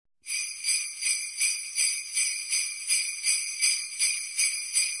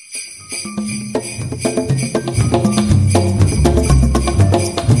Okay,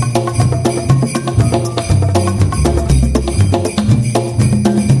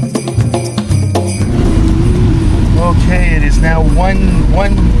 it is now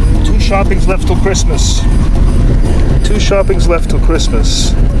two shoppings left till Christmas. Two shoppings left till Christmas.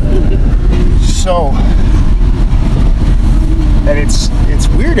 So, and it's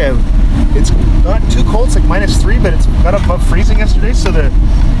weird out. It's not too cold. It's like -3, but it's got above freezing yesterday. So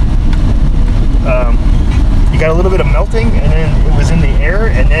you got a little bit of melting, and then it was in the air,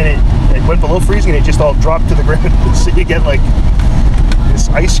 and then it went below freezing, and it just all dropped to the ground. So you get like this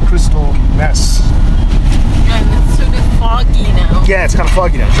ice crystal mess. And it's sort of foggy now. Yeah, it's kind of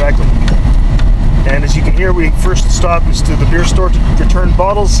foggy now, exactly. And as you can hear, we first stopped is to the beer store to return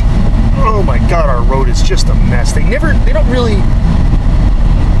bottles. Oh my God, our road is just a mess. They don't really.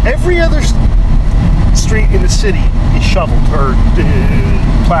 Every other street in the city is shoveled or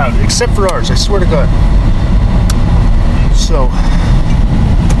plowed, except for ours. I swear to God.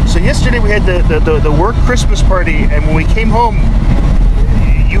 So yesterday we had the work Christmas party, and when we came home,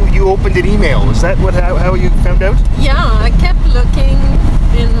 you opened an email. Is that how you found out? Yeah, I kept looking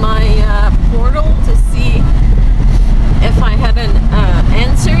in my portal to see if I had an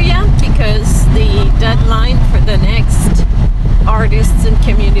answer yet, because the deadline for the next artists and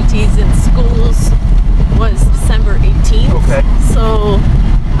communities in schools was December 18th. Okay. So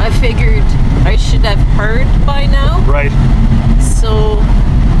I figured I should have heard by now. Right. So,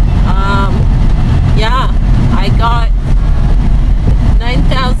 yeah, I got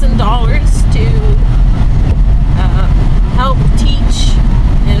 $9,000 to help teach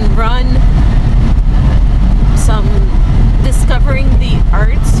and run some discovering the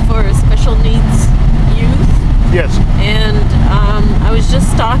arts for special needs youth. Yes. And I was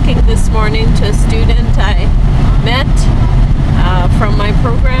just talking this morning to a student I met from my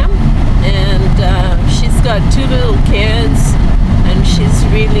program, and she's got 2 little kids, and she's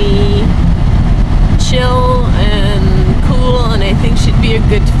really chill and cool, and I think she'd be a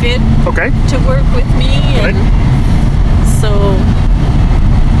good fit to work with me. And so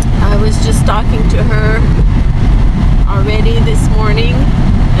I was just talking to her already this morning,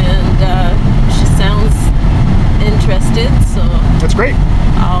 and she sounds interested, so that's great.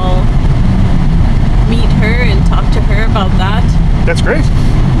 I'll meet her and talk to her about that. That's great.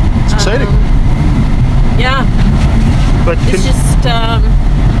 It's exciting. Yeah. But it's just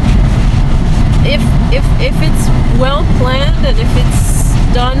if it's well planned and if it's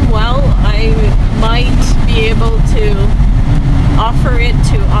done well, I might be able to offer it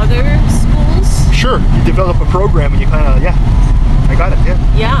to other schools. Sure. You develop a program and you kind of, I got it,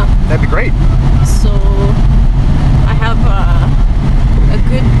 Yeah. That'd be great. So I have a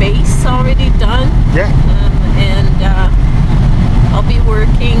good base already done. Yeah. And I'll be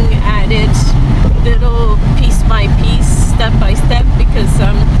working at it little piece by piece, step by step, because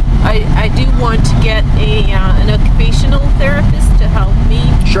I do want to get an occupational therapist to help me.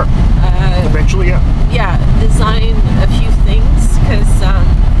 Sure. Eventually, Yeah, design a few things, because I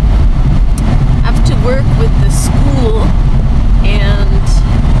have to work with the school, and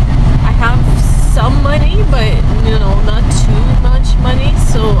I have some money, but not too much money.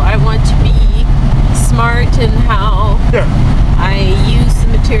 So I want to be smart in how I use the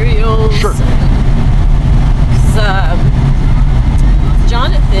materials. Sure.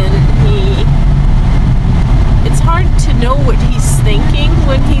 Jonathan, it's hard to know what he's thinking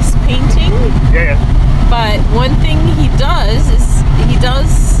when he's painting. Yeah. But one thing he does is he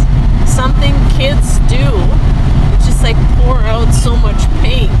does something kids do, which is like pour out so much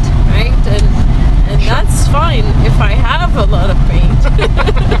paint, right? And that's fine if I have a lot of paint.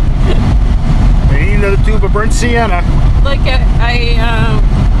 I need another tube of burnt sienna. Like I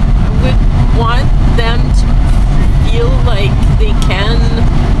would want them to feel like they can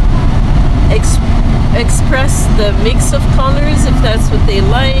express the mix of colors if that's what they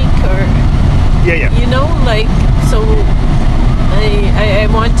like, or so I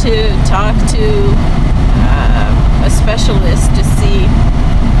want to talk to a specialist to see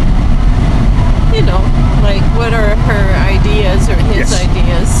what are her ideas or his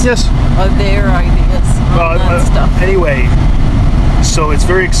ideas. Yes. Or their ideas on that stuff. Anyway, so it's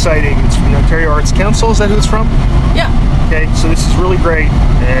very exciting. It's from the Ontario Arts Council. Is that who it's from? Yeah. Okay, so this is really great,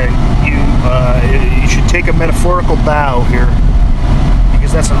 and you should take a metaphorical bow here,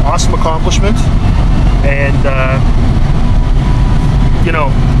 because that's an awesome accomplishment, and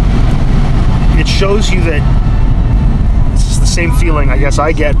it shows you that this is the same feeling I guess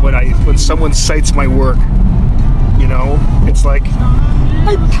I get when someone cites my work. It's like,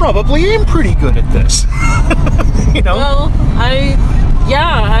 I probably am pretty good at this. Well, I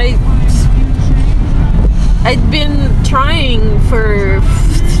I'd been trying for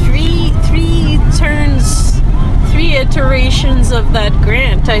three iterations of that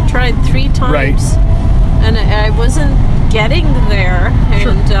grant. I tried 3 times, Right. and I wasn't getting there.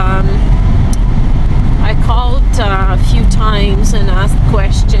 Sure. And I called a few times and asked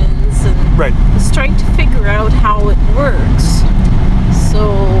questions, and Right. was trying to figure out how it works.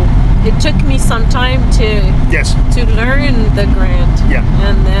 So it took me some time Yes. to learn the grant. Yeah.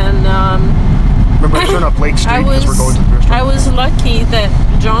 And then Remember I turned up Lake Street because we're going to the beer store? I was lucky that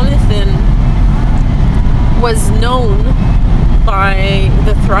Jonathan was known by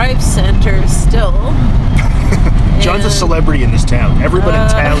the Thrive Center still. John's a And, celebrity in this town. Everyone in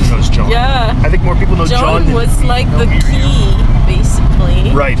town knows John. Yeah. I think more people know John John than was like know the me or you. key,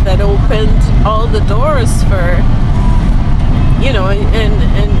 basically, Right. that opened all the doors for,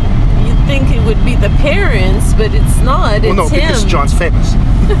 and you'd think it would be the parents, but it's not. Well, no, it's because him. John's famous.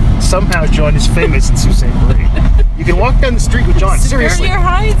 Somehow John is famous in Sault Ste. Marie. You can walk down the street with John. Seriously. Superior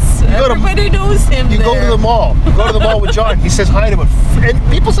Heights. go to- Everybody knows him. You go to the mall. You go to the mall with John. He says hi to him. And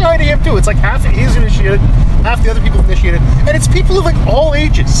people say hi to him too. It's like half he's initiated, half the other people initiated. And it's people of like all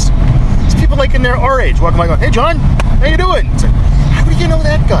ages. It's people like in our age walking by going, "Hey John, how you doing?" It's like, how do you know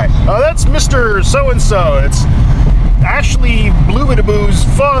that guy? Oh, that's Mr. So-and-so. It's Ashley Bluebidaboo's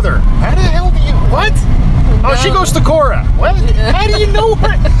father. How the hell do you, what? Oh, she No. goes to Cora. What? How do you know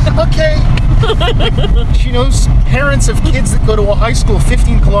her? Okay. She knows parents of kids that go to a high school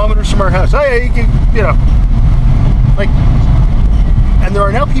 15 kilometers from our house. Hey, like, and there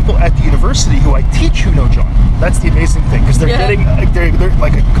are now people at the university who I teach who know John. That's the amazing thing, because they're Yeah. getting, they're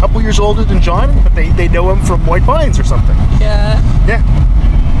like a couple years older than John, but they know him from White Pines or something. Yeah. Yeah.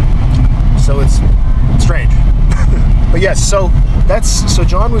 So it's strange. But yes, so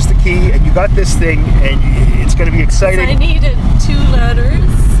John was the key, and you got this thing, and it's going to be exciting. I needed 2 letters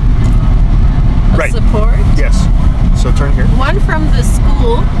of Right. support. Yes. So turn here. One from the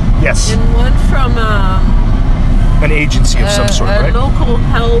school Yes. and one from An agency of some sort, a right? local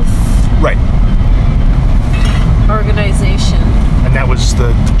health Right. organization. And that was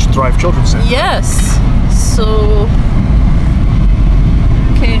the Thrive Children's Center. Yes. So,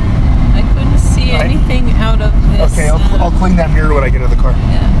 okay, I couldn't see Right. anything out of this. Okay, I'll clean that mirror when I get in the car.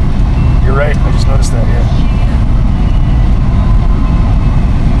 Yeah. You're right. I just noticed that. Yeah.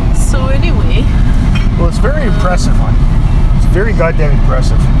 So anyway, Well, it's very impressive, hon. It's very goddamn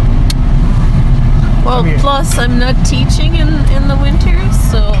impressive. well, I mean- plus I'm not teaching in the winter,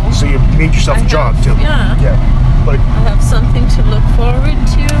 so So you made yourself I a job have- too. yeah. Yeah. But I have something to look forward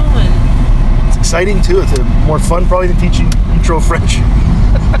to, and it's exciting too. It's more fun probably than teaching intro French.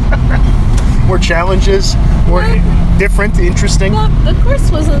 More challenges, more Yeah. different, interesting. well, the course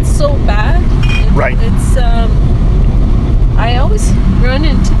wasn't so bad. Right. It's I always run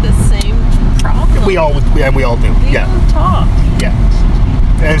into the same problem. We all do. They Yeah. don't talk. Yeah.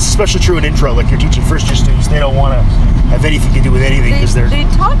 And it's especially true in intro, like you're teaching first year students, they don't want to have anything to do with anything because They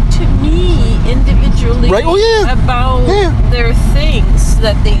talk to me individually Right, oh, yeah. about Yeah. their things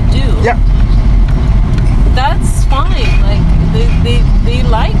that they do. yeah. That's fine. Like they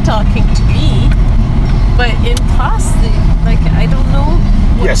like talking to me, but in class, I don't know.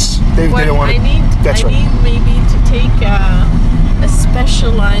 Yes, they what don't want I to. need. That's I right. need maybe to take a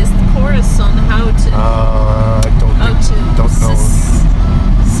specialized course on how to I don't know.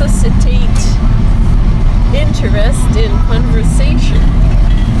 suscitate interest in conversation.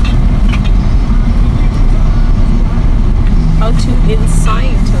 How to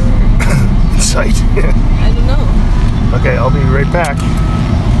incite or Sight. I don't know. Okay, I'll be right back.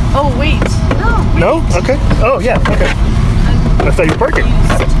 Oh wait, no. No? Okay. Oh, yeah, okay. I thought you were parking.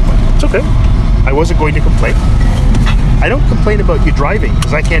 It's okay. I wasn't going to complain. I don't complain about you driving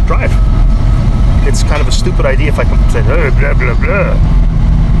because I can't drive. It's kind of a stupid idea if I complain, blah, blah, blah.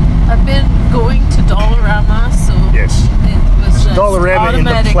 I've been going to Dollarama, so Yes. it was an Dollarama in the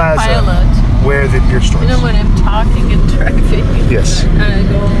automatic plaza pilot. where the beer store You know is. when I'm talking and driving, Yes. and I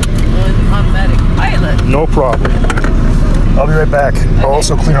go on automatic pilot. No problem. I'll be right back. I'll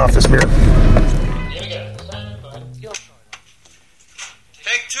also clean off this mirror.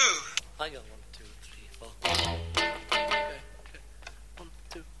 Take 2. I got 1, 2, 3, 4. Okay. 1,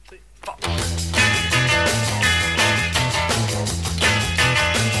 2, 3, 4.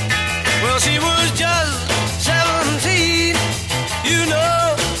 Well, she was just 17. You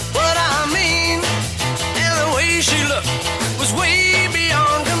know what I mean. And the way she looked was way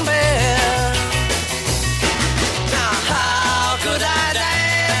beyond compare. Now, how could I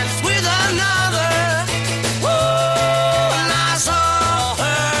dance with another? Whoa, and I saw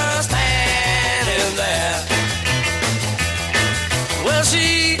her stand.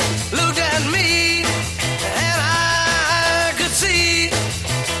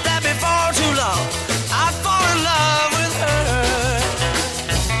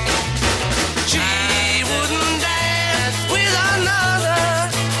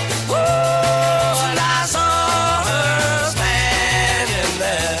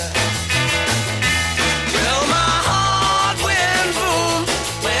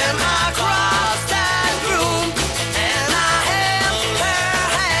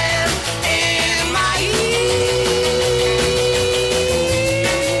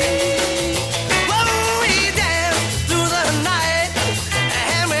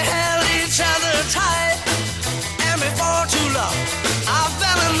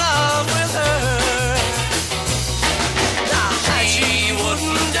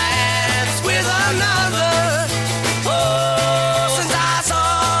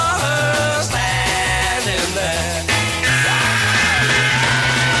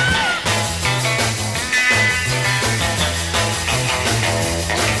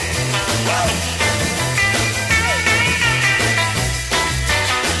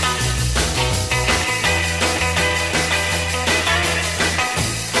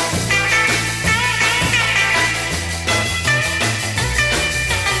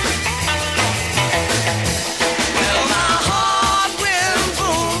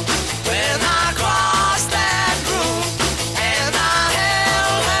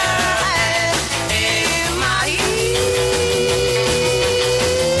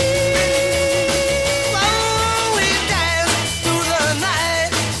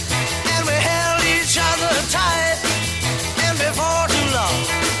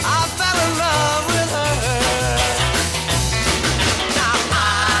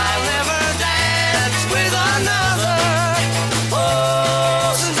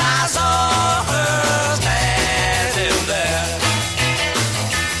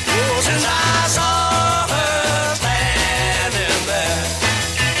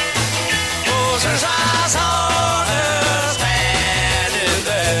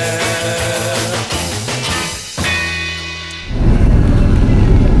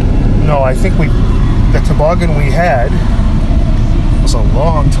 I think the toboggan we had was a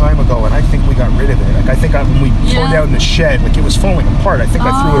long time ago, and I think we got rid of it. Like, I think when we tore Yeah. down the shed, like, it was falling apart. I think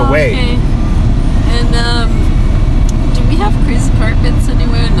I threw it away. Okay. And do we have crazy carpets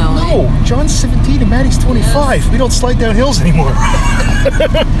anywhere? No. No, John's 17 and Maddie's 25. We don't slide down hills anymore.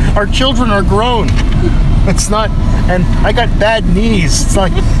 Our children are grown. It's not, and I got bad knees. It's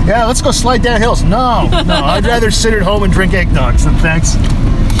like, yeah, let's go slide down hills. No, I'd rather sit at home and drink eggnog. So thanks.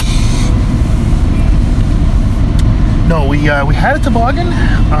 No, we had a toboggan.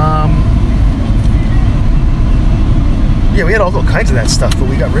 Yeah, we had all kinds of that stuff, but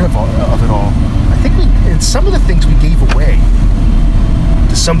we got rid of it all. I think and some of the things we gave away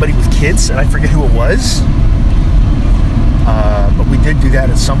to somebody with kids, and I forget who it was. But we did do that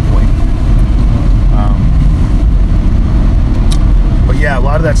at some point. But yeah, a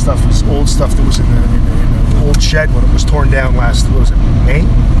lot of that stuff was old stuff that was in the old shed when it was torn down last, what was it, May?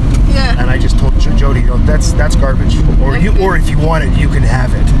 Yeah. And I just told Jody, that's garbage. Or if you want it, you can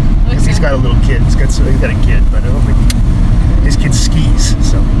have it. Because he's got a little kid. He's got a kid, but I don't think his kid skis.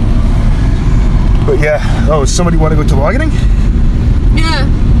 So. But yeah. Oh, somebody want to go tobogganing? Yeah.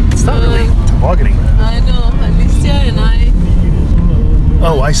 It's not really tobogganing. I know. Alicia and I.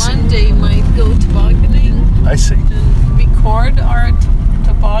 Oh, I see. Monday might go tobogganing. I see. And record our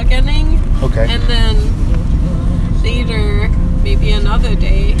tobogganing. Okay. And then later, maybe another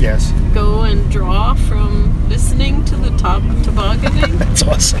day, Yes. go and draw from listening to the tobogganing. That's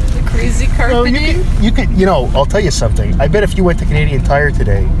awesome. The crazy Oh, carpeting. you could, I'll tell you something. I bet if you went to Canadian Tire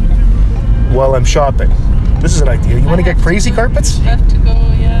today while I'm shopping, this is an idea. You want to get crazy carpets? I have to go,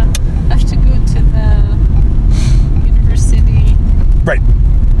 yeah. I have to go to the university Right.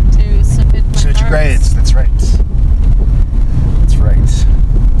 to submit my Submit your marks. grades. That's right. That's right.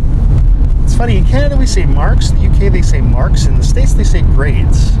 It's funny, in Canada we say marks, in the UK they say marks, in the States they say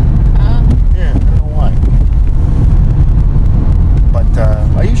grades. Yeah, I don't know why. But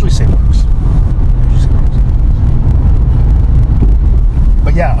I usually say marks.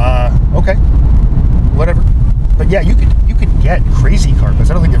 But yeah, okay. Whatever. But yeah, you could get crazy carpets.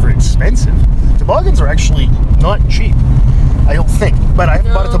 I don't think they're very expensive. Toboggans are actually not cheap. I don't think. But I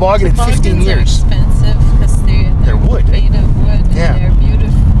haven't bought a toboggan in 15 toboggans years. are expensive because They're wood. made of wood. Yeah. And they're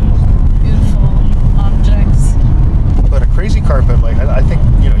beautiful objects. But a crazy carpet, like I think,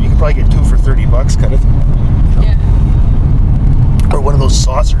 you could probably get 2 for $30 kind of thing. Yeah. Or one of those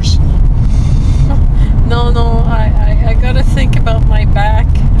saucers. No, I gotta think about my back.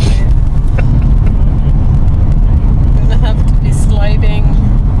 I'm gonna have to be sliding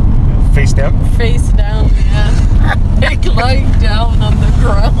Face down. face down, yeah. Like lying down on the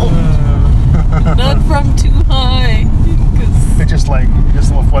ground. Not from too high. Because They're just one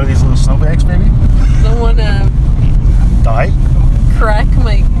of these little snowbags, maybe. I don't wanna Die. crack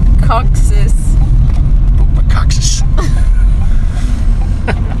my coccyx. Coccyx.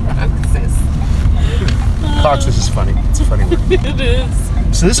 Coccyx. Coccyx is funny. It's a funny word. It is.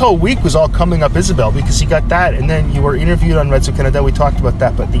 So this whole week was all coming up Isabel because you got that, and then you were interviewed on Red Zone Canada. We talked about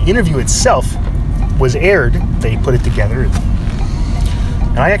that, but the interview itself was aired. They put it together, and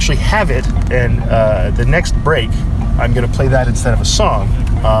I actually have it. And the next break, I'm going to play that instead of a song.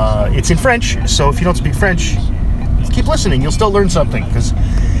 It's in French, so if you don't speak French, keep listening. You'll still learn something because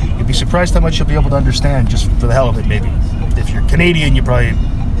you'll be surprised how much you'll be able to understand just for the hell of it. Maybe if you're Canadian, you probably,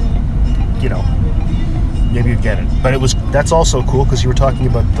 maybe you'd get it. But that's also cool because you were talking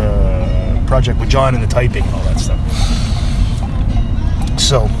about the project with John and the typing and all that stuff.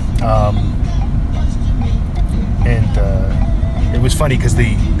 So, it was funny because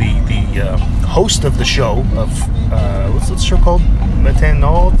the host of the show of what's the show called? Matin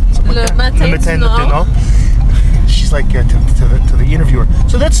Nord? Le Matin Nord. She's like to the interviewer.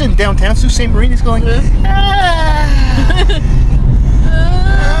 So that's in downtown Sault Ste. Marie. He's going.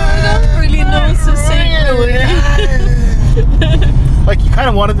 I don't really know Sault Ste. Like you kind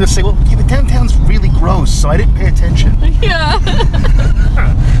of wanted to say, well, the downtown's really gross, so I didn't pay attention. Yeah.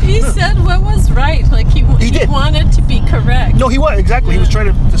 He said what was right. Like he did. wanted to be correct. No, he was exactly. He was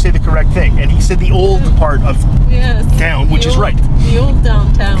trying to say the correct thing, and he said the old part of Yes. town, which is right. The old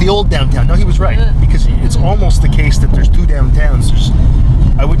downtown. The old downtown. No, he was right Yeah. because it's almost the case that there's two downtowns.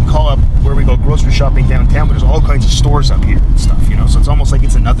 I wouldn't call up where we go grocery shopping downtown, but there's all kinds of stores up here and stuff. So it's almost like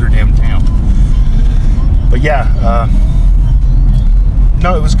it's another downtown. But yeah.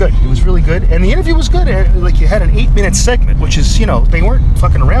 No, it was good. It was really good. And the interview was good. Like, you had an 8-minute segment, which is, they weren't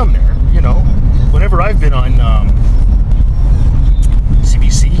fucking around there. Whenever I've been on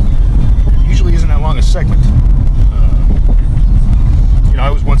CBC, it usually isn't that long a segment.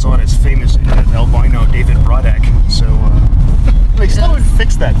 I was once John's on is famous albino David Brodak. So they still haven't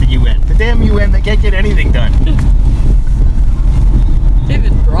fixed that, the UN. The damn UN, they can't get anything done.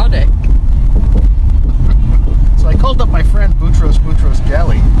 David Brodak. So I called up my friend Boutros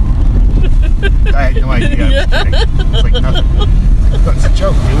Ghali. I had no idea. I was kidding. It's like nothing. It's a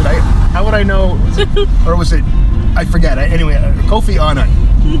joke, dude. How would I know? Or was it? I forget. Anyway, Kofi Annan.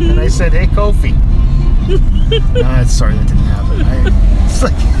 And I said, "Hey, Kofi." Sorry, that didn't happen. It's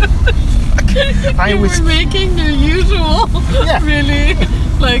like I was You were making your usual, really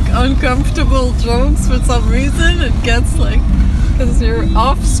like uncomfortable jokes for some reason. It gets like because you're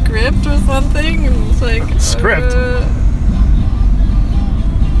off script or something, and it's like Script?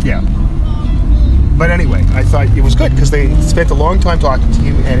 Yeah. But anyway, I thought it was good because they spent a long time talking to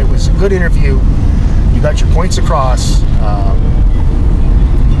you, and it was a good interview. You got your points across.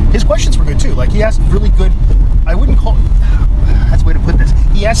 His questions were good too. Like he asked really good. I wouldn't call. That's the way to put this.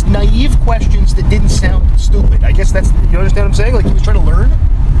 He asked naive questions that didn't sound stupid. I guess that's. You understand what I'm saying? Like he was trying to learn.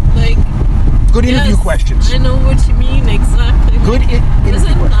 Like Good interview questions. I know what you mean exactly. Good It interview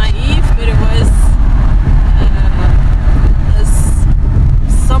wasn't questions. naive, but it was as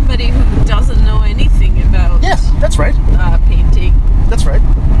somebody who doesn't know anything about Yes, that's right. painting, That's right.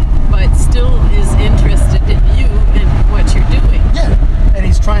 but still is interested in you and what you're doing. Yeah. And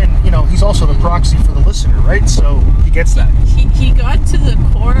he's trying. He's also the proxy for the listener, right? So he gets that. He got to the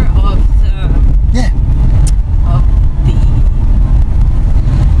core of Yeah. the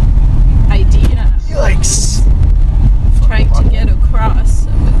idea Yikes. trying to get across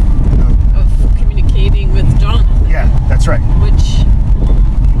of communicating with Jonathan, Yeah, that's right. which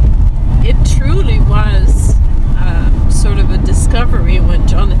it truly was sort of a discovery when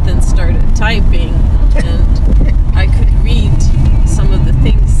Jonathan started typing, and I could read some of the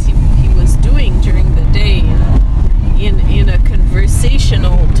things he was doing during the day in a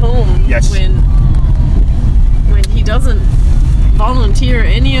conversational tone. Yes. when he doesn't volunteer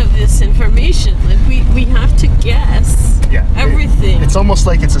any of this information, like we have to guess Yeah. everything. It's almost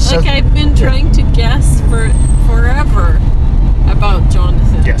like it's a Like I've been trying to guess for forever about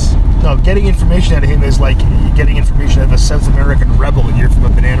Jonathan. Yes. No, getting information out of him is like getting information out of a South American rebel and you're from a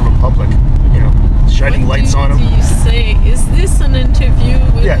banana republic. Shining What lights on do him. you say? Is this an interview?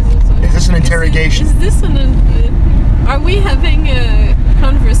 Yeah. Is this an interrogation? Is this are we having a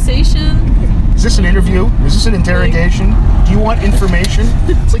conversation? Is this an interview? Is this an interrogation? Do you want information?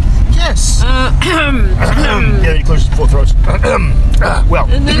 It's like, yes. Yeah, he clears his full throats. Well.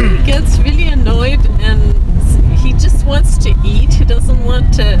 And then he gets really annoyed and he just wants to eat. He doesn't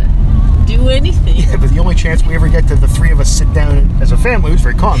want to do anything. Yeah, but the only chance we ever get to the three of us sit down as a family, which is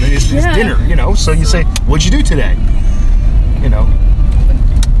very common, is dinner, So you say, what'd you do today?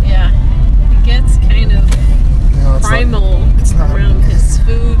 Yeah. He gets kind of It's primal not- around his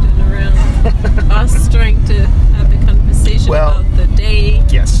food and around us trying to have a conversation Well, about the day.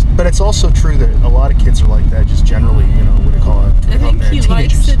 Yes, but it's also true that a lot of kids are like that, just generally, what do you call it? I think he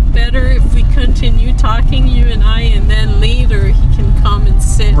likes it better if we continue talking, you and I, and then later he can come and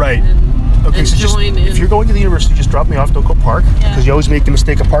sit Right. and, Okay, and so just, join in. if you're going to the university, just drop me off, don't go park, Yeah. because you always make the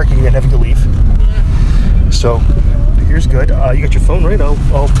mistake of parking and then having to leave. So, here's good. You got your phone, right?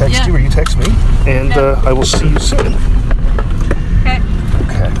 I'll text Yeah. you or you text me, and I will see you soon. Okay.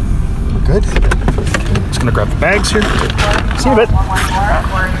 Okay, we're good. Just gonna grab the bags here. See you in a bit.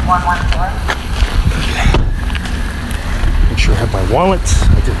 Make sure I have my wallet.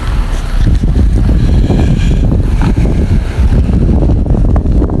 I did.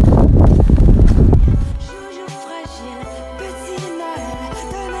 Joujou fragile, petit Noël,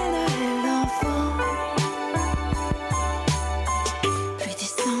 donnez Noël d'enfant. Puis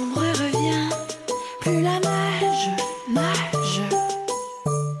décembre revient, plus la neige nage.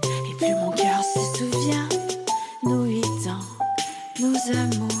 Et plus mon cœur se souvient, nos 8 ans, nos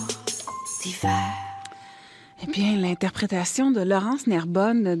amours d'hiver. Eh bien, l'interprétation de Laurence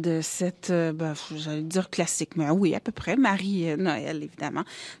Nerbonne de cette, j'allais dire classique, mais oui, à peu près, Marie-Noël, évidemment.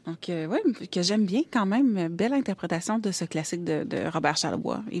 Donc, oui, que j'aime bien quand même. Belle interprétation de ce classique de Robert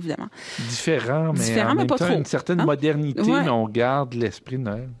Charlebois, évidemment. Différent, mais en mais même pas temps, trop. une certaine Hein? modernité, Ouais. mais on garde l'esprit de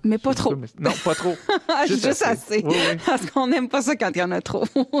Noël. Mais pas Je sais trop. Non, pas trop. Juste assez. Oui, oui. Parce qu'on n'aime pas ça quand il y en a trop.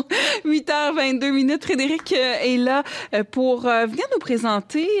 8h22. Frédéric est là pour venir nous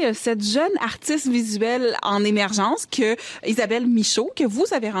présenter cette jeune artiste visuelle en émergence que Isabelle Michaud, que vous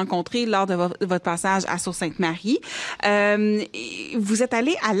avez rencontrée lors de votre passage à Sault-Sainte-Marie. Vous êtes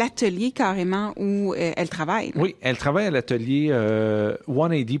allé à l'atelier carrément où elle travaille. Oui, elle travaille à l'atelier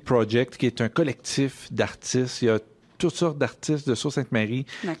 180 Project, qui est un collectif d'artistes. Il y a toutes sortes d'artistes de Sault-Sainte-Marie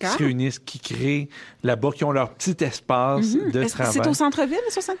qui D'accord. se réunissent, qui créent là-bas, qui ont leur petit espace de Est-ce que travail. c'est au centre-ville,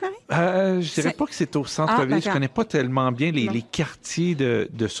 sur Sainte-Marie? Je dirais C'est- pas que c'est au centre-ville. Je d'accord. connais pas tellement bien Non. les quartiers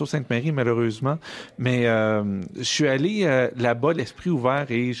de Sault-Sainte-Marie, malheureusement. Mais je suis allé là-bas, l'esprit ouvert,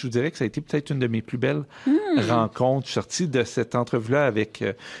 et je vous dirais que ça a été peut-être une de mes plus belles rencontres. Je suis sorti de cette entrevue-là avec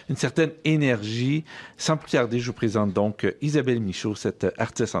une certaine énergie. Sans plus tarder, je vous présente donc Isabelle Michaud, cette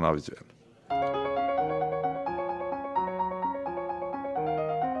artiste en art visuel.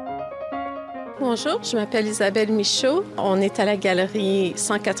 Bonjour, je m'appelle Isabelle Michaud. On est à la galerie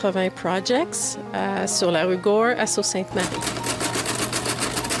 180 Projects sur la rue Gore à Sault-Sainte-Marie.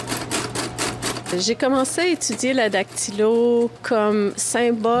 J'ai commencé à étudier la dactylo comme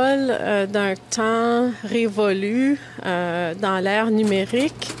symbole d'un temps révolu dans l'ère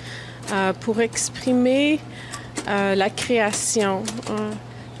numérique pour exprimer la création.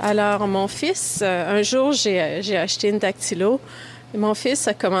 Alors, mon fils, un jour, j'ai acheté une dactylo. Et mon fils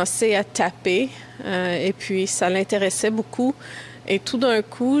a commencé à taper et puis ça l'intéressait beaucoup. Et tout d'un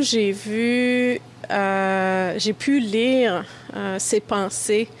coup, j'ai pu lire ses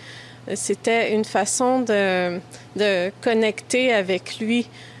pensées. C'était une façon de connecter avec lui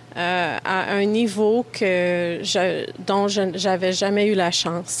à un niveau dont j'avais jamais eu la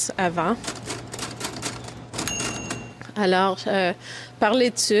chance avant. Alors, par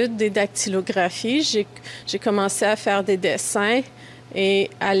l'étude des dactylographies, j'ai commencé à faire des dessins et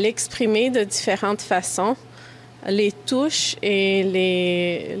à l'exprimer de différentes façons. Les touches et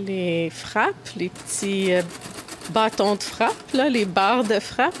les frappes, les petits bâtons de frappe, là, les barres de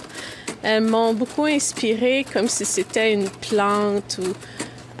frappe, elles m'ont beaucoup inspirée comme si c'était une plante ou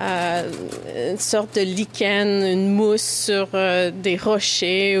une sorte de lichen, une mousse sur des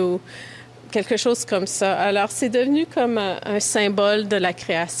rochers ou quelque chose comme ça. Alors, c'est devenu comme un symbole de la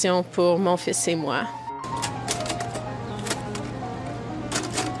création pour mon fils et moi.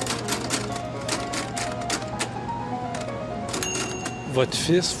 Votre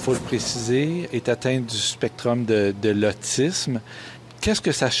fils, il faut le préciser, est atteint du spectrum de l'autisme. Qu'est-ce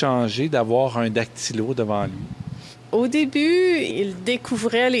que ça a changé d'avoir un dactylo devant lui? Au début, il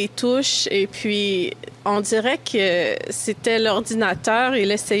découvrait les touches et puis on dirait que c'était l'ordinateur.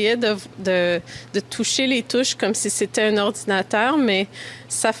 Il essayait de toucher les touches comme si c'était un ordinateur, mais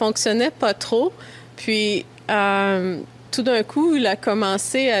ça fonctionnait pas trop. Puis tout d'un coup, il a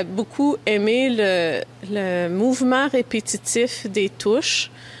commencé à beaucoup aimer le mouvement répétitif des touches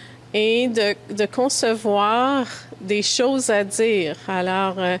et de concevoir des choses à dire.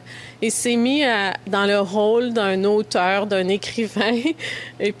 Alors, il s'est mis dans le rôle d'un auteur, d'un écrivain.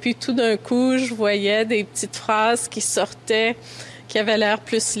 Et puis, tout d'un coup, je voyais des petites phrases qui sortaient, qui avaient l'air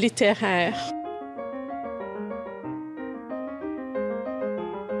plus littéraires.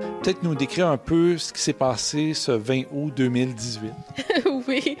 Peut-être nous décrire un peu ce qui s'est passé ce 20 août 2018.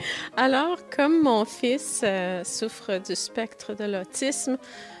 Oui. Alors, comme mon fils souffre du spectre de l'autisme,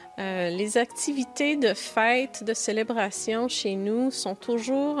 les activités de fête, de célébration chez nous sont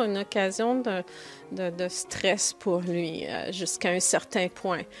toujours une occasion de stress pour lui jusqu'à un certain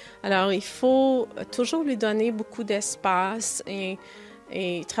point. Alors, il faut toujours lui donner beaucoup d'espace et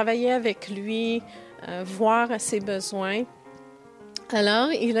travailler avec lui, voir à ses besoins.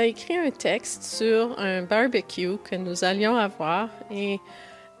 Alors, il a écrit un texte sur un barbecue que nous allions avoir et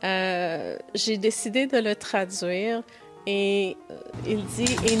j'ai décidé de le traduire. Et il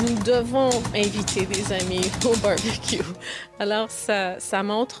dit « Et nous devons inviter des amis au barbecue ». Alors, ça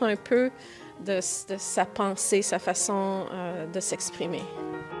montre un peu de sa pensée, sa façon de s'exprimer.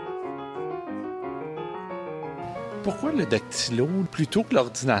 Pourquoi le dactylo plutôt que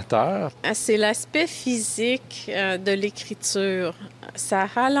l'ordinateur? C'est l'aspect physique de l'écriture. Ça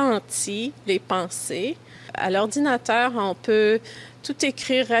ralentit les pensées. À l'ordinateur, on peut tout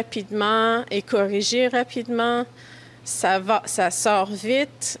écrire rapidement et corriger rapidement. Ça sort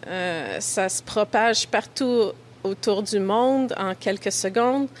vite, ça se propage partout autour du monde en quelques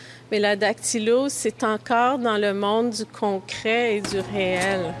secondes. Mais la dactylo, c'est encore dans le monde du concret et du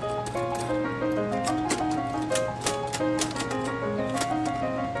réel.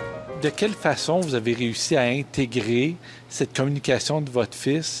 De quelle façon vous avez réussi à intégrer cette communication de votre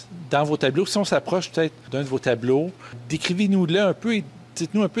fils dans vos tableaux? Si on s'approche peut-être d'un de vos tableaux, décrivez-nous-le un peu et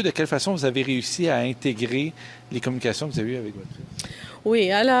dites-nous un peu de quelle façon vous avez réussi à intégrer les communications que vous avez eues avec votre fils.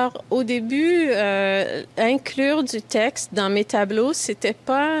 Oui, alors au début, inclure du texte dans mes tableaux, c'était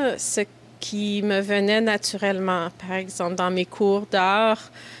pas ce qui me venait naturellement. Par exemple, dans mes cours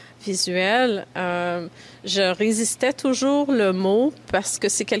d'art visuel, je résistais toujours le mot parce que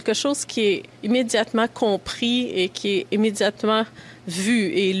c'est quelque chose qui est immédiatement compris et qui est immédiatement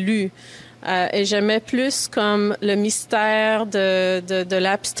vu et lu. Et j'aimais plus comme le mystère de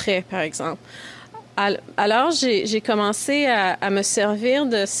l'abstrait, par exemple. Alors, j'ai commencé à me servir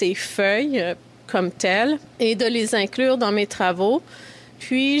de ces feuilles comme telles et de les inclure dans mes travaux.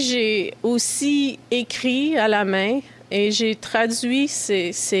 Puis, j'ai aussi écrit à la main et j'ai traduit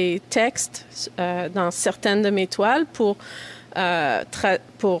ces textes dans certaines de mes toiles pour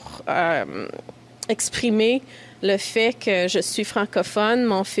exprimer le fait que je suis francophone,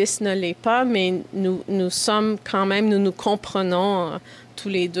 mon fils ne l'est pas, mais nous sommes quand même, nous nous comprenons tous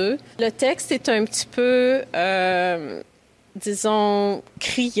les deux. Le texte est un petit peu, disons,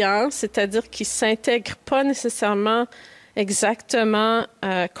 criant, c'est-à-dire qu'il ne s'intègre pas nécessairement exactement,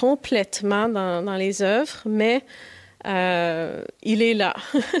 complètement dans les œuvres, mais il est là.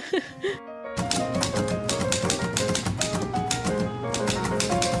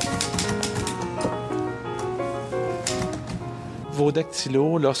 Vos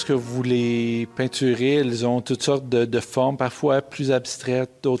dactylos, lorsque vous les peinturez, ils ont toutes sortes de formes, parfois plus abstraites,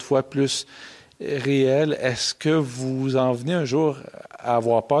 d'autres fois plus réelles. Est-ce que vous en venez un jour à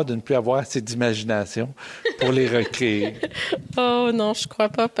avoir peur de ne plus avoir assez d'imagination pour les recréer? Oh non, je crois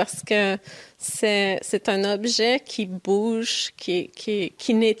pas, parce que c'est un objet qui bouge, qui est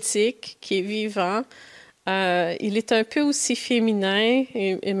kinétique, qui est vivant. Il est un peu aussi féminin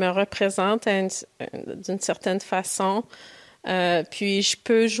et me représente d'une certaine façon. Puis je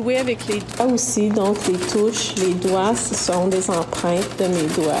peux jouer avec les doigts aussi, donc les touches, les doigts, ce sont des empreintes de mes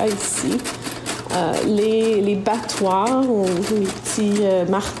doigts ici. Les battoirs ou les petits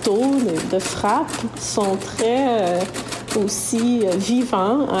marteaux de frappe sont très aussi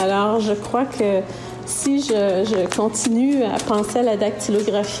vivants. Alors je crois que si je continue à penser à la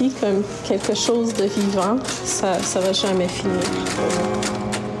dactylographie comme quelque chose de vivant, ça va jamais finir.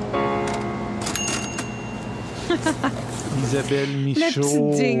 Isabelle Michaud. La petite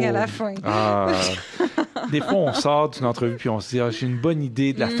digne à la fin. Des fois, on sort d'une entrevue puis on se dit j'ai une bonne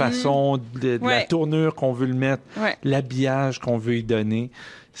idée de la façon, de la tournure qu'on veut le mettre, l'habillage qu'on veut y donner.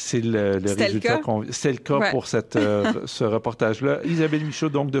 C'est le résultat. C'est le cas pour ce reportage-là. Isabelle Michaud,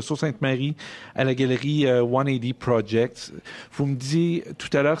 donc de Sault-Sainte-Marie, à la galerie 180 Projects. Vous me disiez tout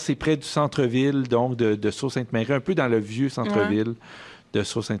à l'heure, c'est près du centre-ville, donc de Sault-Sainte-Marie, un peu dans le vieux centre-ville. De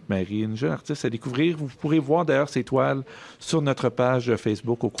Sault-Sainte-Marie, une jeune artiste à découvrir. Vous pourrez voir d'ailleurs ces toiles sur notre page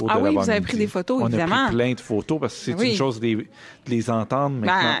Facebook au cours de l'avant-midi. Vous avez pris des photos, évidemment. On a pris plein de photos parce que c'est une chose de les entendre.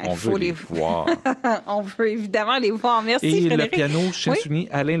 Maintenant, on veut les voir. On veut évidemment les voir. Merci, Et Frédéric. le piano, je tiens à souligner,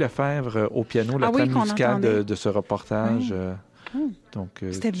 Alain Lefebvre au piano, la trame musicale de ce reportage. Donc,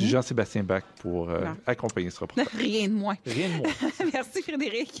 du Jean-Sébastien Bach pour accompagner ce reportage. Rien de moins. Rien de moins. Merci,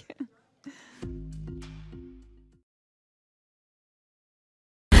 Frédéric.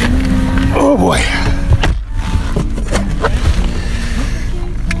 Oh boy.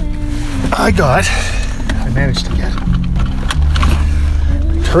 I managed to get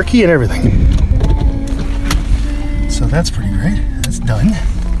turkey and everything. So that's pretty great. That's done.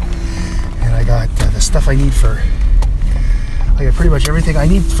 And I got the stuff I need I got pretty much everything I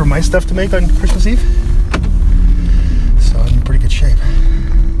need for my stuff to make on Christmas Eve. So I'm in pretty good shape.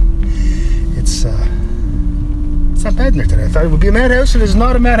 It's not bad in there today. I thought it would be a madhouse. It is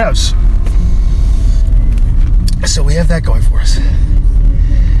not a madhouse. So we have that going for us.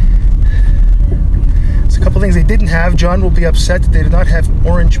 There's a couple things they didn't have. John will be upset that they did not have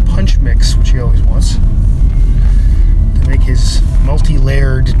orange punch mix, which he always wants, to make his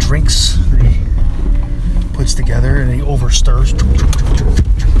multi-layered drinks that he puts together and he overstirs.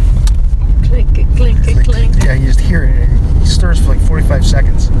 Clink, clink, clink, clink. Yeah, you just hear it. He stirs for like 45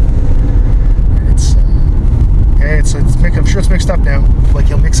 seconds. I'm sure it's mixed up now. Like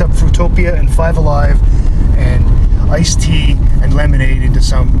he'll mix up Fruitopia and Five Alive and iced tea and lemonade into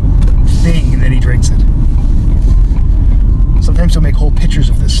some thing, and then he drinks it. Sometimes he'll make whole pitchers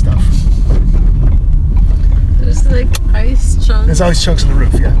of this stuff. There's like ice chunks. There's ice chunks in the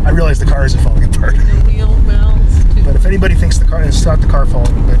roof, yeah. I realize the cars are falling apart. The wheel wells, too. But if anybody thinks it's not the car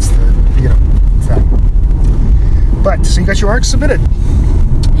falling, it's it's that. But, so you got your art submitted.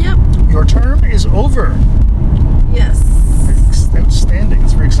 Yep. Your term is over. Yes. It's outstanding.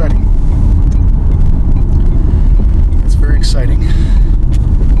 It's very exciting. It's very exciting.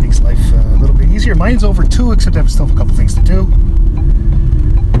 Makes life a little bit easier. Mine's over too, except I still have a couple things to do.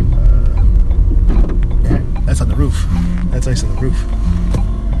 That's on the roof. That's ice on the roof.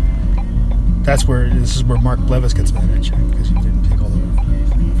 This is where Mark Blevis gets mad at you because you didn't take all the roof.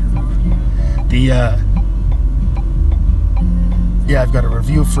 I've got a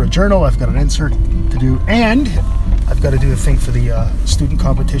review for a journal. I've got an insert to do, and I've got to do a thing for the student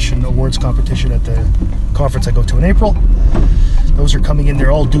competition, awards competition at the conference I go to in April. Those are coming in.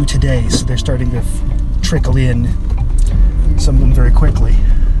 They're all due today, so they're starting to trickle in, some of them very quickly.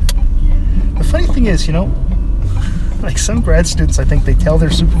 The funny thing is, you know, like some grad students, I think they tell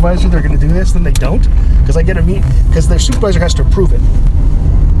their supervisor they're going to do this, then they don't, because I get a meet because their supervisor has to approve it.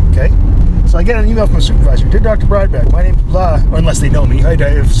 Okay, so I get an email from a supervisor. Dear Dr. Broadbeck, my name is blah, or unless they know me. I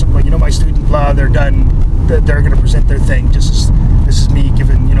have some, you know, my student blah. They're done. They're going to present their thing. This is me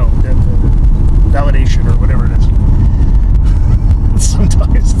giving, you know, the validation or whatever it is.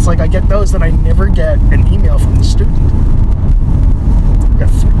 Sometimes it's like I get those, then I never get an email from the student.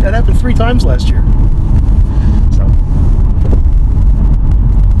 That happened 3 times last year. So,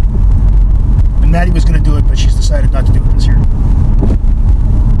 and Maddie was going to do it, but she's decided not to do it this year.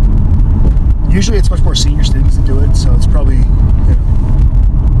 Usually it's much more senior students that do it, so it's probably, you know,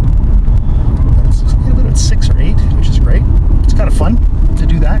 it's 6 or 8, which is great. It's kind of fun to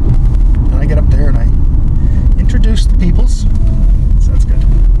do that. And I get up there and I introduce the peoples. So that's good.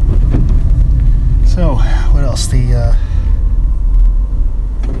 So, what else?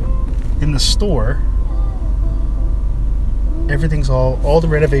 In the store, everything's all the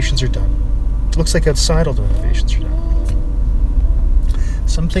renovations are done. It looks like outside all the renovations are done.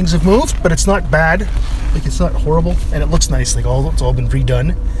 Some things have moved, but it's not bad. Like, it's not horrible, and it looks nice. Like, it's all been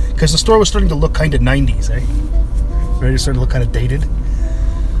redone. Because the store was starting to look kind of 90s, eh? Right? It started to look kind of dated.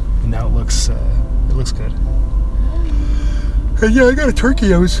 And now it looks good. And yeah, I got a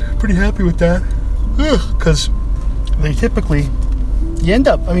turkey. I was pretty happy with that. Because they typically, you end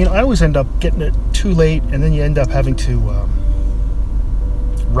up, I mean, I always end up getting it too late, and then you end up having to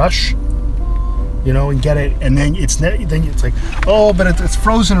rush, you know, and get it, and then it's like, oh, but it's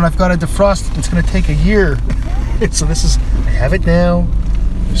frozen and I've got to defrost it. It's going to take a year. So I have it now.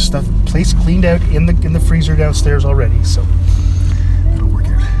 There's place cleaned out in the freezer downstairs already, so it'll work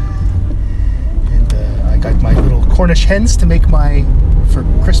out. And I got my little Cornish hens to make for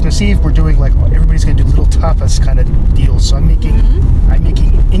Christmas Eve. We're doing like, everybody's going to do little tapas kind of deals. So I'm making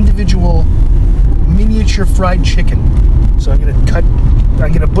individual miniature fried chicken. So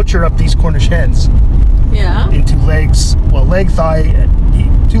I'm gonna butcher up these Cornish hens. Yeah. Into legs, well, leg, thigh,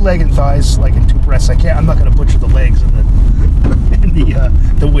 2 leg and thighs, like in 2 breasts. I'm not gonna butcher the legs and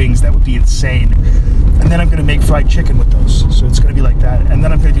the wings. That would be insane. And then I'm gonna make fried chicken with those. So it's gonna be like that. And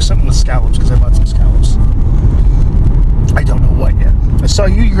then I'm gonna do something with scallops because I bought some scallops. I don't know what yet. I saw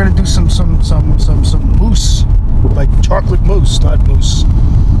you're gonna do some mousse, like chocolate mousse, not mousse.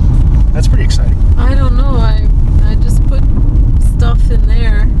 That's pretty exciting. I don't know. I just put stuff in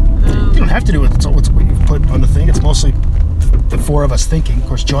there. You don't have to do it. It's what you've put on the thing. It's mostly the 4 of us thinking. Of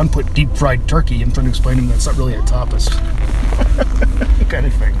course, John put deep fried turkey. I'm trying to explain to him that's not really a tapas kind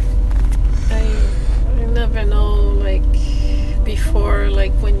of thing. I never know, like, before,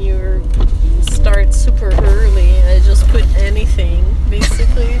 like, when you start super early, I just put anything,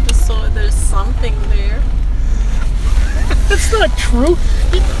 basically, just so there's something there. That's not true.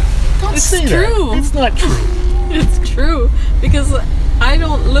 Don't say true. That. It's not true. It's true, because I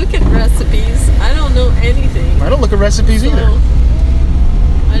don't look at recipes. I don't know anything. I don't look at recipes either.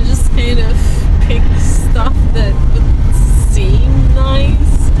 I just kind of pick stuff that would seem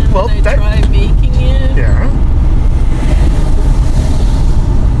nice, and then I try making it. Yeah.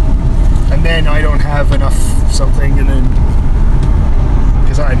 And then I don't have enough something, and then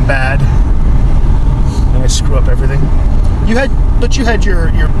because I'm bad, and I screw up everything. You had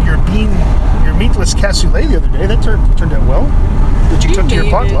your meatless cassoulet the other day. That turned out well. That you took to your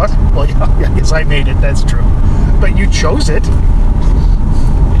potluck. Well, yeah, I guess I made it. That's true. But you chose it.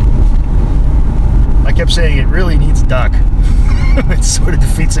 I kept saying it really needs duck. It sort of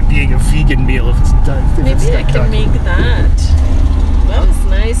defeats it being a vegan meal if it's done. Maybe I can make that. That was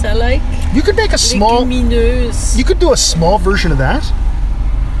nice. I like. You could make a small. Legumineuses. You could do a small version of that.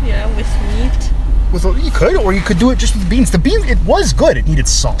 Yeah, with meat. You could, or you could do it just with beans. The beans, it was good. It needed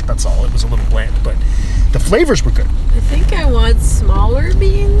salt. That's all. It was a little bland, but the flavors were good. I think I want smaller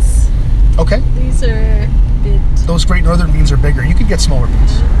beans. Okay. These are a bit. Those Great Northern beans are bigger. You could get smaller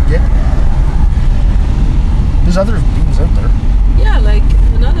beans. Yeah. There's other beans out there. Yeah, like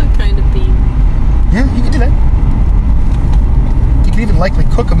another kind of bean. Yeah, you could do that. You could even likely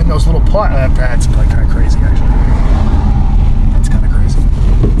cook them in those little pots. That's like kind of crazy, actually. That's kind of crazy.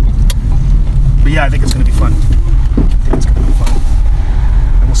 But yeah, I think it's going to be fun.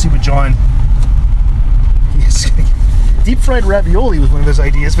 And we'll see what John... Deep fried ravioli was one of his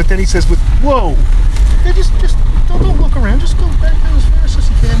ideas, but then he says, whoa! Yeah, just don't look around. Just go back there as fast as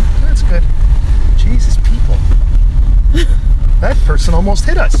you can. That's good. Jesus, people. That person almost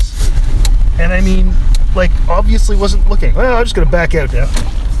hit us. And I mean, like, obviously wasn't looking. Well, I'm just gonna back out now.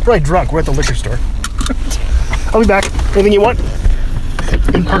 Probably drunk. We're at the liquor store. I'll be back. Anything you want?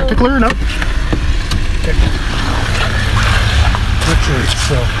 In particular? No? Okay. Okay,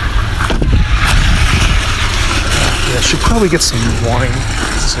 so... yeah, I should probably get some wine.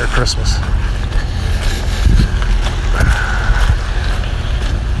 This is our Christmas.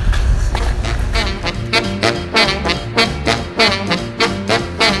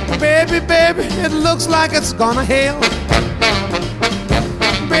 Baby, baby, it looks like it's gonna hail.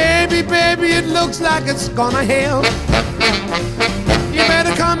 Baby, baby, it looks like it's gonna hail. You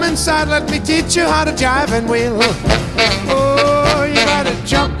better come inside, let me teach you how to jive and wheel. Oh, you gotta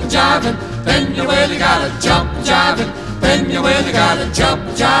jump jiving, then you really gotta jump jiving, then you really gotta jump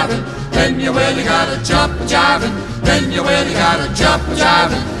jiving, then you really gotta jump jiving, then you really gotta jump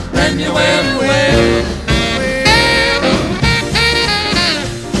jiving, then you will.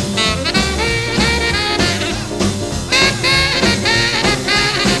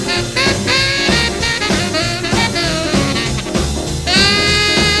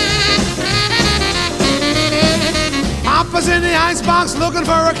 Papa's in the icebox looking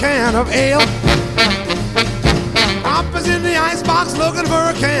for a can of ale. Papa's in the icebox looking for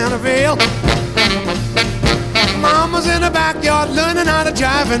a can of ale. Mama's in the backyard learning how to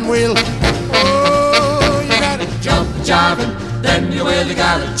jive and wheel. Oh, you gotta jump jiving, then you really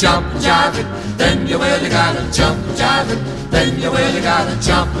gotta jump jiving, then you really gotta jump jiving, then you really gotta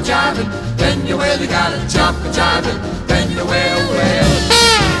jump jiving, then you really gotta jump jiving, then you will.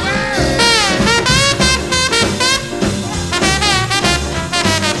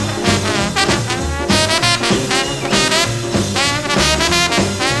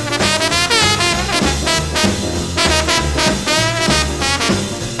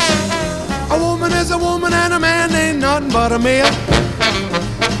 A woman and a man ain't nothing but a male.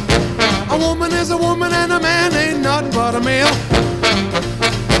 A woman is a woman and a man ain't nothing but a male.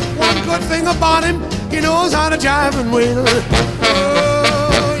 One good thing about him, he knows how to jive and wheel.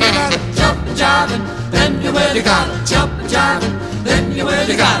 Oh, you gotta jump jiving, then you really gotta jump jiving, then you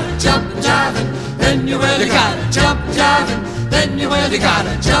really gotta jump jiving, then you really gotta jump jiving, then you really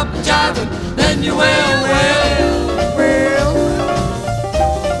gotta jump jiving, then you will.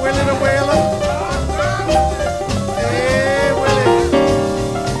 Will it a whaler?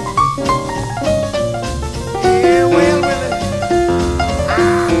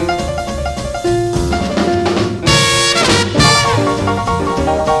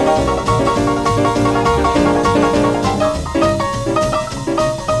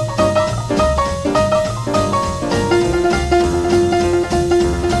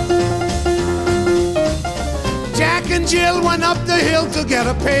 Jill went up the hill to get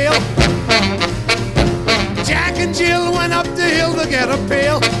a pail. Jack and Jill went up the hill to get a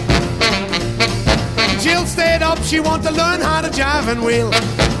pail. Jill stayed up, she wanted to learn how to jive and wheel.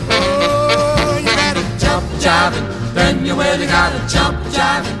 Oh, you gotta jump jiving, then you really gotta jump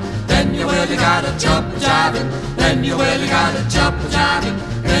jiving, then you really gotta jump jiving, then you really gotta jump jiving,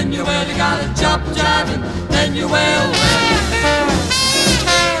 then you really gotta jump jiving, then you will.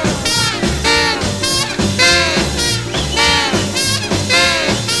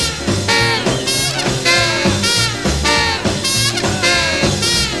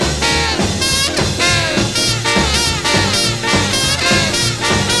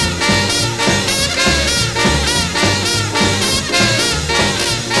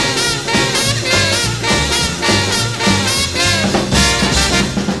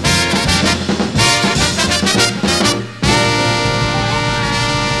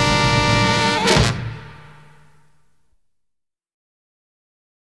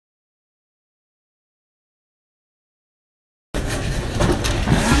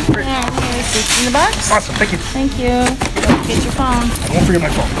 In the box? Awesome, thank you. Thank you. Don't forget your phone. I won't forget my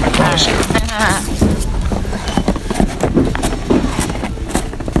phone, I promise you.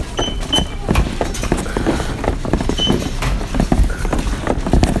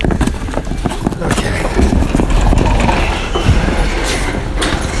 Okay.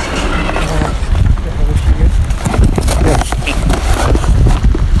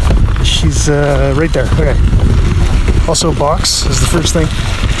 She's right there. Okay. Also, box is the first thing.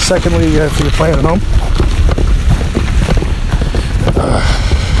 Secondly, if you're playing at home,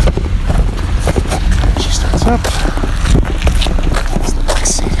 she starts up. That's the back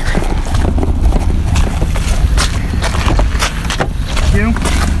seat here. Thank you.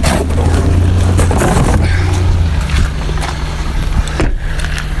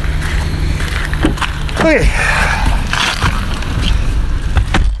 Okay.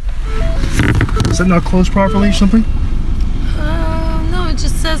 Is that not closed properly or something? No, it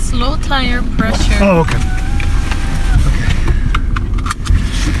just says low tire pressure. Oh, okay.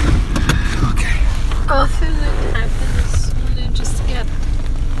 Okay. I feel like happiness when I just get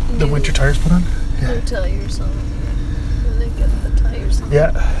The winter tires put on? new tires on. When I get the tires on.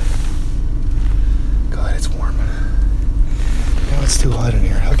 Yeah. God, it's warm. Now it's too hot in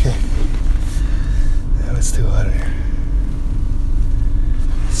here. Okay. Now it's too hot in here.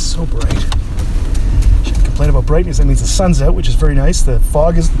 It's so bright. Shouldn't complain about brightness. That means the sun's out, which is very nice. The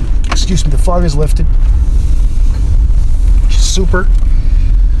fog is lifted. Which is super.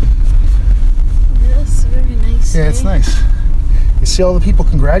 Yes, very nice. Yeah, it's nice. You see all the people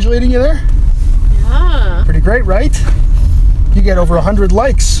congratulating you there? Yeah. Pretty great, right? You get over 100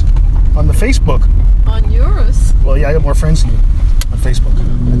 likes on the Facebook. On yours. Well, yeah, I got more friends than you on Facebook.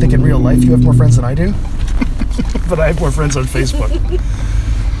 I think in real life you have more friends than I do. But I have more friends on Facebook.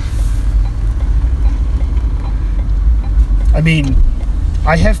 I mean,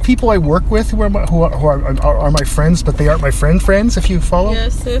 I have people I work with who are my friends, but they aren't my friends, if you follow.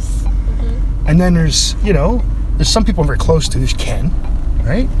 Yes, yes. And then there's some people I'm very close to. There's Ken,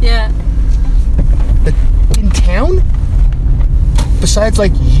 right? Yeah. But in town, besides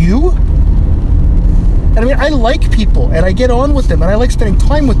like you, and I mean, I like people and I get on with them and I like spending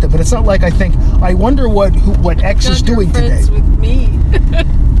time with them, but it's not like I think, I wonder what X is You're doing today. friends with me.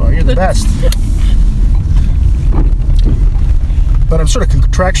 Well, you're the best. But I'm sort of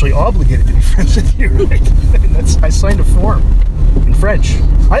contractually obligated to be friends with you, right? And I signed a form in French.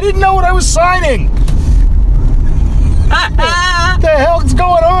 I didn't know what I was signing. What the hell's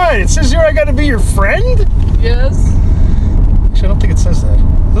going on? It says here I got to be your friend? Yes. Actually, I don't think it says that.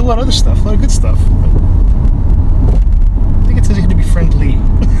 There's a lot of other stuff, a lot of good stuff. I think it says you have to be friendly.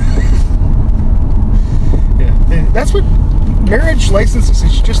 Yeah, that's what marriage licenses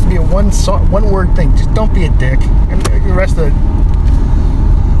is, just to be a one word thing. Just don't be a dick. And the rest of it.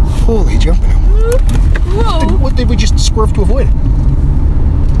 Holy jumping. Whoa. What did we just swerve to avoid? It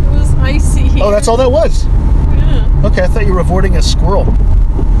was icy here. Oh, that's all that was? Yeah. Okay, I thought you were avoiding a squirrel.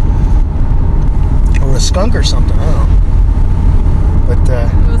 Or a skunk or something, I don't know. But,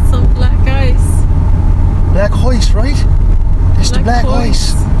 With some black ice. black ice, right? Just the black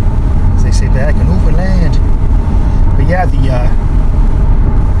ice. As they say back in Overland. But yeah,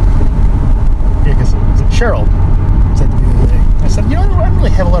 because Cheryl said to me the other day, I said, I don't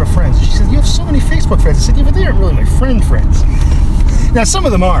really have a lot of friends. She said, you have so many Facebook friends. I said, yeah, but they aren't really my friends. Now, some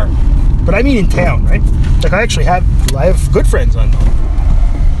of them are, but I mean in town, right? Like I have good friends on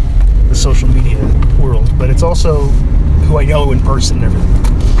the social media world, but it's also who I know in person and everything.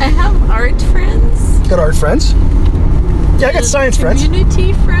 I have art friends. Got art friends? Yeah, I got science friends.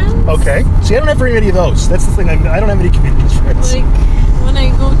 Community friends. Okay. See, I don't have very many of those. That's the thing. I don't have any community friends. Like, when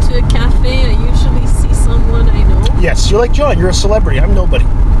I go to a cafe, I usually see someone I know. Yes, you're like John. You're a celebrity. I'm nobody.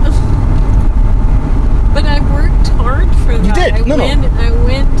 But I worked hard for that. You did. I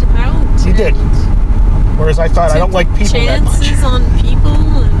went out. You did. Whereas I thought I don't like people that much. Chances on people.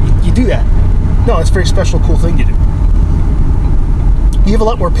 And You do that. No, it's a very special, cool thing to do. You have a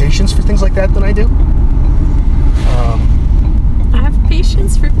lot more patience for things like that than I do. I have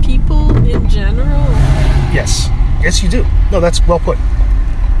patience for people in general. Yes. Yes, you do. No, that's well put.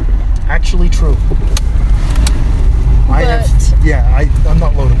 Actually true. I'm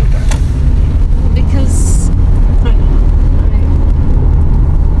not loaded with that. Because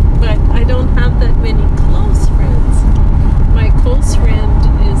I don't have that many close friends. My close friend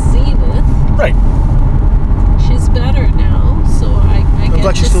is Zenith. Right. She's better now, so I I'm get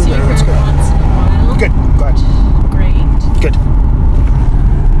glad to she's still see there. her That's good. once in a while. Good. I'm glad. Great. Good.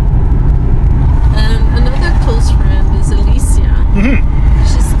 And another close friend is Alicia. Mm-hmm.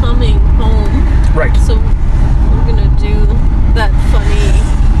 She's coming home. Right. So we're gonna do that funny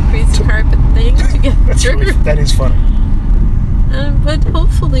crazy carpet thing together. That is funny. But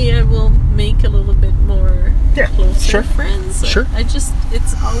hopefully I will make a little bit more closer sure. friends. Sure.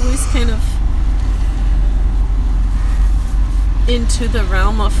 It's always kind of into the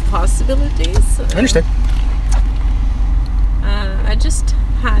realm of possibilities. I understand. I just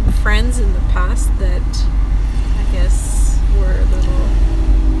had friends in the past that I guess were a little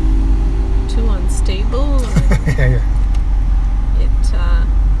too unstable. Yeah. It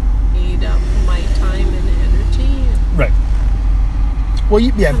ate up my time and energy. Right. Well,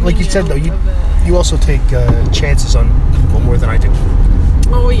 like you said though, you also take chances on people more than I do.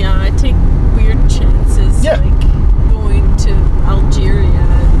 Oh yeah, I take weird chances. Yeah. Like going to Algeria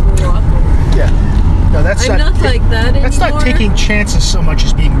and Morocco. Yeah. No, that's I'm not like that anymore. That's not taking chances so much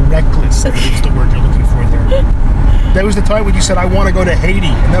as being reckless. I think is the word you're looking for there. That was the time when you said, I want to go to Haiti.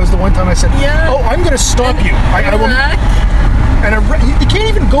 And that was the one time I said, Yeah. oh, I'm going to stop you. I will. Iraq. And you can't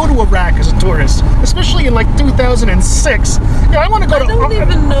even go to Iraq as a tourist, especially in like 2006. Yeah, I want to go I don't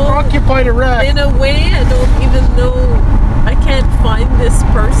even know. occupied Iraq. In a way, I don't even know. I can't find this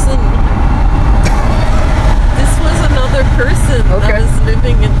person. This was another person Okay. that was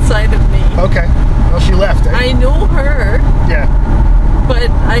living inside of me. Okay. Well, she left. Eh? I know her, Yeah. but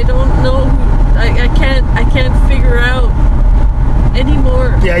I don't know. I can't figure out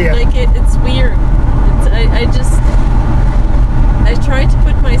anymore. Yeah, yeah. Like it's weird. I try to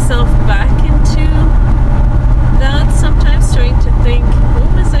put myself back into that sometimes, trying to think,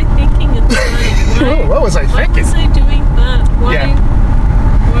 what was I thinking inside? Oh, what was I Why thinking? was I doing that? Why? Yeah.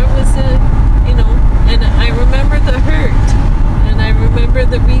 Why was it? And I remember the hurt, and I remember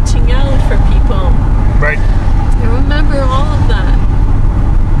the reaching out for people. Right. I remember all of that.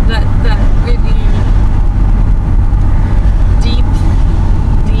 That really deep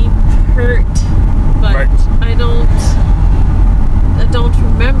hurt. But Right. I don't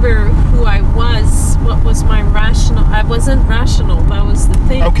remember who I was. What was my rational? I wasn't rational. That was the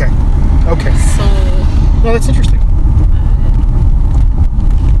thing. Okay. Okay. So Well, that's interesting.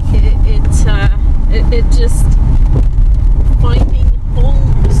 it just finding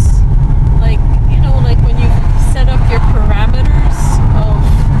homes, like when you set up your parameters of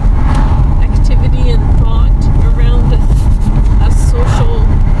activity and thought around a social,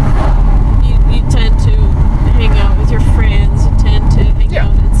 you tend to hang out with your friends, you tend to hang Yeah.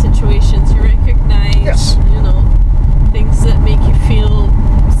 out in situations you recognize, Yes. things that make you feel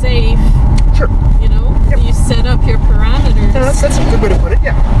safe, Sure. Yep. you set up your parameters. Yeah, that's a good way to put it.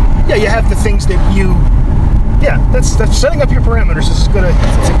 Yeah. Yeah, you have the things that you. Yeah, that's setting up your parameters. This is gonna.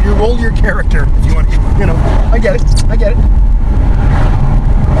 You roll your character if you want. I get it. I get it.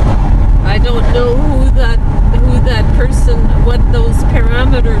 I don't know who that person, what those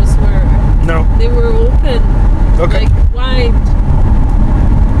parameters were. No. They were open, Okay. like wide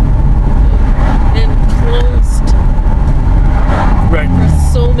and closed Right. for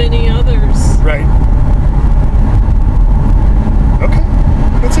so many others. Right. Okay.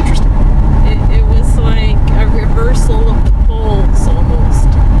 That's interesting. It was like a reversal of the poles almost.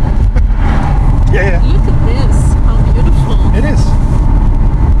 Yeah. Look at this, how beautiful. It is.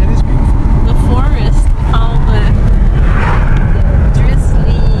 It is beautiful. The forest, all the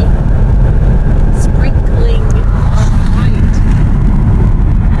drizzly, sprinkling of white.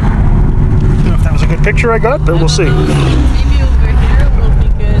 I don't know if that was a good picture I got, but we'll see. Maybe over here will be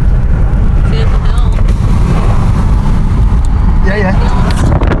good. In the hill. Yeah.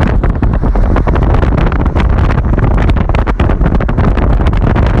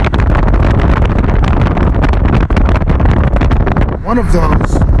 One of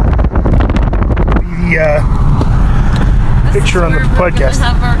those will be the picture on the podcast. We're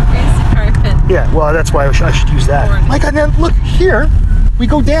gonna have our crazy carpet. Yeah, well, that's why I should use that. Like, and then look here, we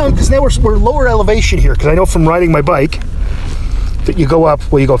go down because now we're lower elevation here. Because I know from riding my bike that you go up.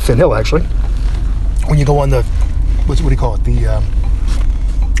 Well, you go up Finn Hill actually. When you go on the what do you call it? The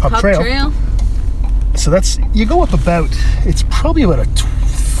Hub Trail. So you go up about. It's probably about a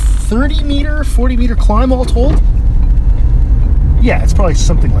 30 meter, 40 meter climb all told. Yeah, it's probably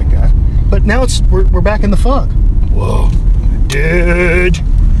something like that. But now we're back in the fog. Whoa, dude.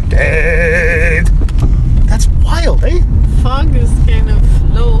 That's wild, eh? Fog is kind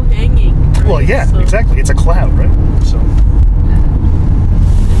of low hanging. Right? Well, yeah, So exactly. It's a cloud, right? So,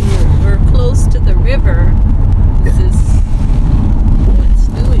 we're close to the river. This is what's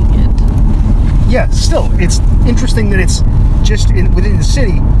doing it. yeah, still, it's interesting that it's just within the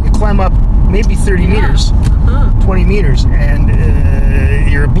city. You climb up maybe 30 meters, 20 meters, and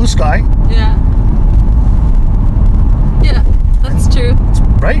you're blue sky, Yeah. Yeah, that's true.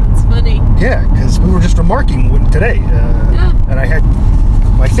 right? It's funny. Yeah, because we were just remarking today, and I had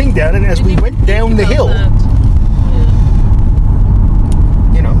my thing down, and as we went down the hill,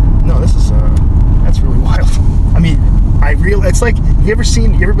 no, this is that's really wild. I mean, it's like, you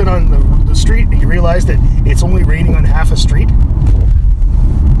ever been on the street and you realize that it's only raining on half a street?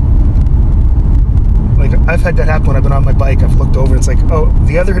 Like, I've had that happen when I've been on my bike. I've looked over, it's like, oh,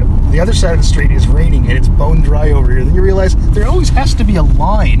 the other side of the street is raining and it's bone dry over here. Then you realize there always has to be a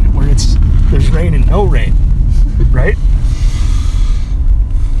line where there's rain and no rain, right?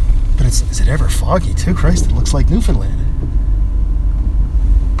 But is it ever foggy too? Christ, it looks like Newfoundland.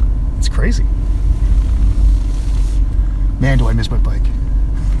 It's crazy. Man, do I miss my bike.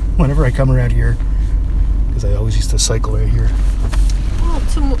 Whenever I come around here, because I always used to cycle right here. Well,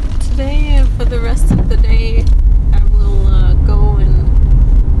 today, for the rest of the day, I will go and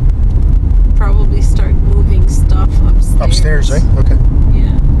probably start moving stuff upstairs. Upstairs, eh? Okay,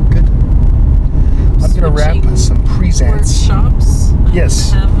 Yeah. good. I'm going to wrap Switching. some Presents. workshops.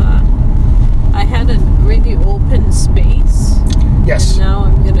 Yes. I had a really open space. Yes. And now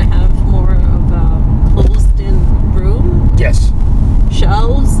I'm going to have more of a closed-in room, Yes.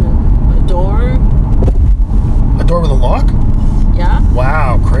 shelves and a door. A door with a lock? Yeah.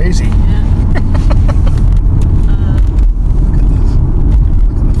 Wow, crazy. Yeah. Look at this.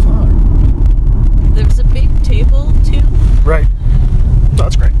 Look at the fog. There's a big table too. Right. Oh,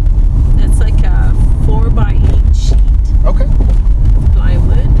 that's great. That's like a 4x8 sheet Okay.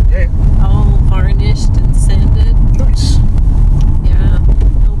 plywood, Yeah. all varnished and sanded. Nice. Yeah,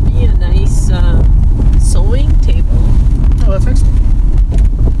 it'll be a nice sewing table. Oh, that's excellent.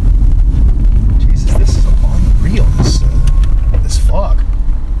 Jesus, this is unreal. This fog.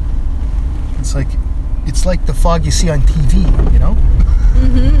 It's like the fog you see on TV. You know.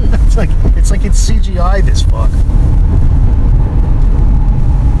 Mm-hmm. it's like it's CGI. This fog.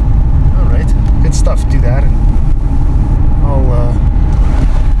 All right, good stuff. Do that, and I'll.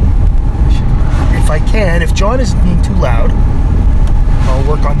 If I can, if John isn't being too loud, I'll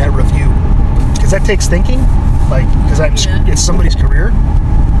work on that review because that takes thinking. Because it's somebody's career,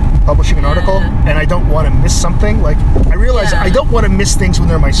 publishing an article, and I don't want to miss something. Like I realize I don't want to miss things when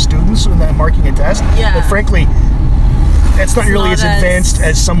they're my students when I'm marking a test. Yeah. But frankly, it's not really as advanced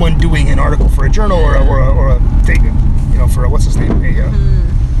as someone doing an article for a journal or a thing, for what's his name?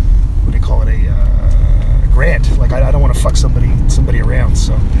 What do you call it? A grant. Like I don't want to fuck somebody around.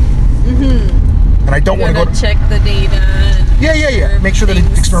 So. And I don't want to go to check the data. And yeah. Make sure that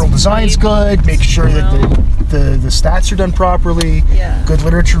the external design's good. Make sure that the stats are done properly. Yeah. Good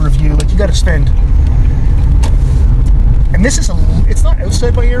literature review. Like you got to spend. And this is it's not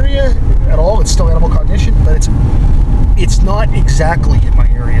outside my area at all. It's still animal cognition, but it's not exactly in my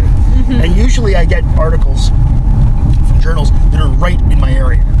area. And usually I get articles from journals that are right in my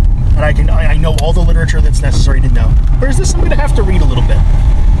area, and I know all the literature that's necessary to know. Whereas this, I'm going to have to read a little bit.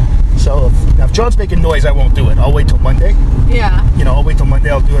 So if John's making noise, I won't do it. I'll wait till Monday. Yeah. I'll wait till Monday.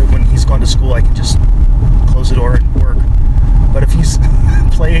 I'll do it when he's gone to school. I can just close the door and work. But if he's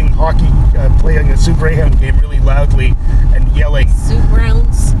playing hockey, playing a Sioux Greyhound game really loudly and yelling, Sioux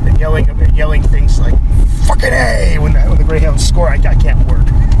Browns, and yelling things like "fucking A" when the Greyhounds score, I can't work.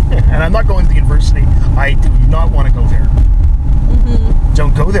 And I'm not going to the university. I do not want to go there.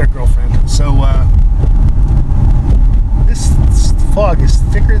 Don't go there, girlfriend. So this fog is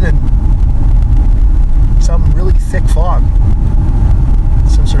thicker than some really thick fog.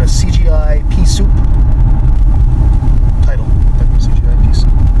 Some sort of CGI pea soup title. CGI pea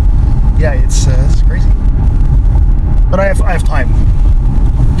soup. Yeah, it's crazy. But I have time.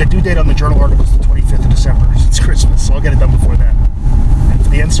 The due date on the journal article is the 25th of December. It's Christmas, so I'll get it done before that. And for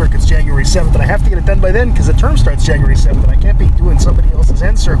the NSERC, it's January 7th, and I have to get it done by then because the term starts January 7th, and I can't be doing somebody else's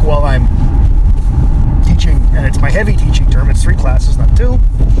NSERC while I'm teaching, and it's my heavy teaching term. It's 3 classes, not 2.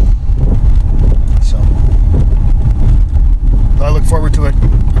 So I look forward to it.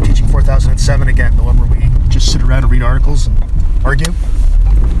 I'm teaching 4007 again, the one where we just sit around and read articles and argue.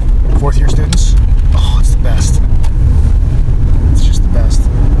 4th year students. Oh, it's the best. It's just the best.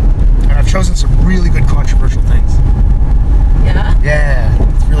 And I've chosen some really good controversial things. Yeah.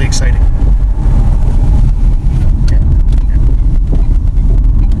 Yeah, it's really exciting.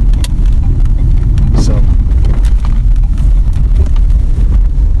 So,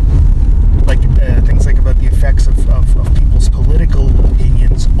 things like about the effects of people's political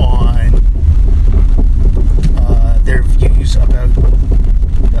opinions on their views about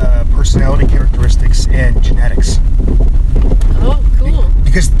personality characteristics and genetics. Oh, cool.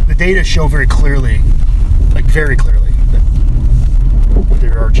 Because the data show very clearly, that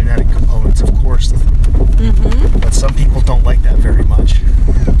there are genetic components, of course. But some people don't like that very much.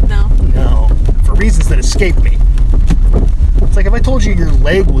 No. For reasons that escape me. It's like if I told you your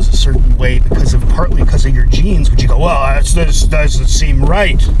leg was a certain way partly because of your genes, would you go, well, this doesn't seem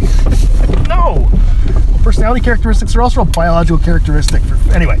right? No. Well, personality characteristics are also a biological characteristic.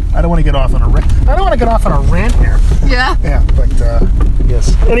 Anyway, I don't want to get off on a rant here. Yeah. Yeah, but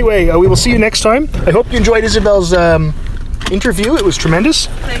yes. Anyway, we will see you next time. I hope you enjoyed Isabel's interview. It was tremendous.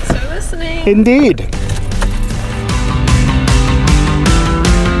 Thanks for listening. Indeed.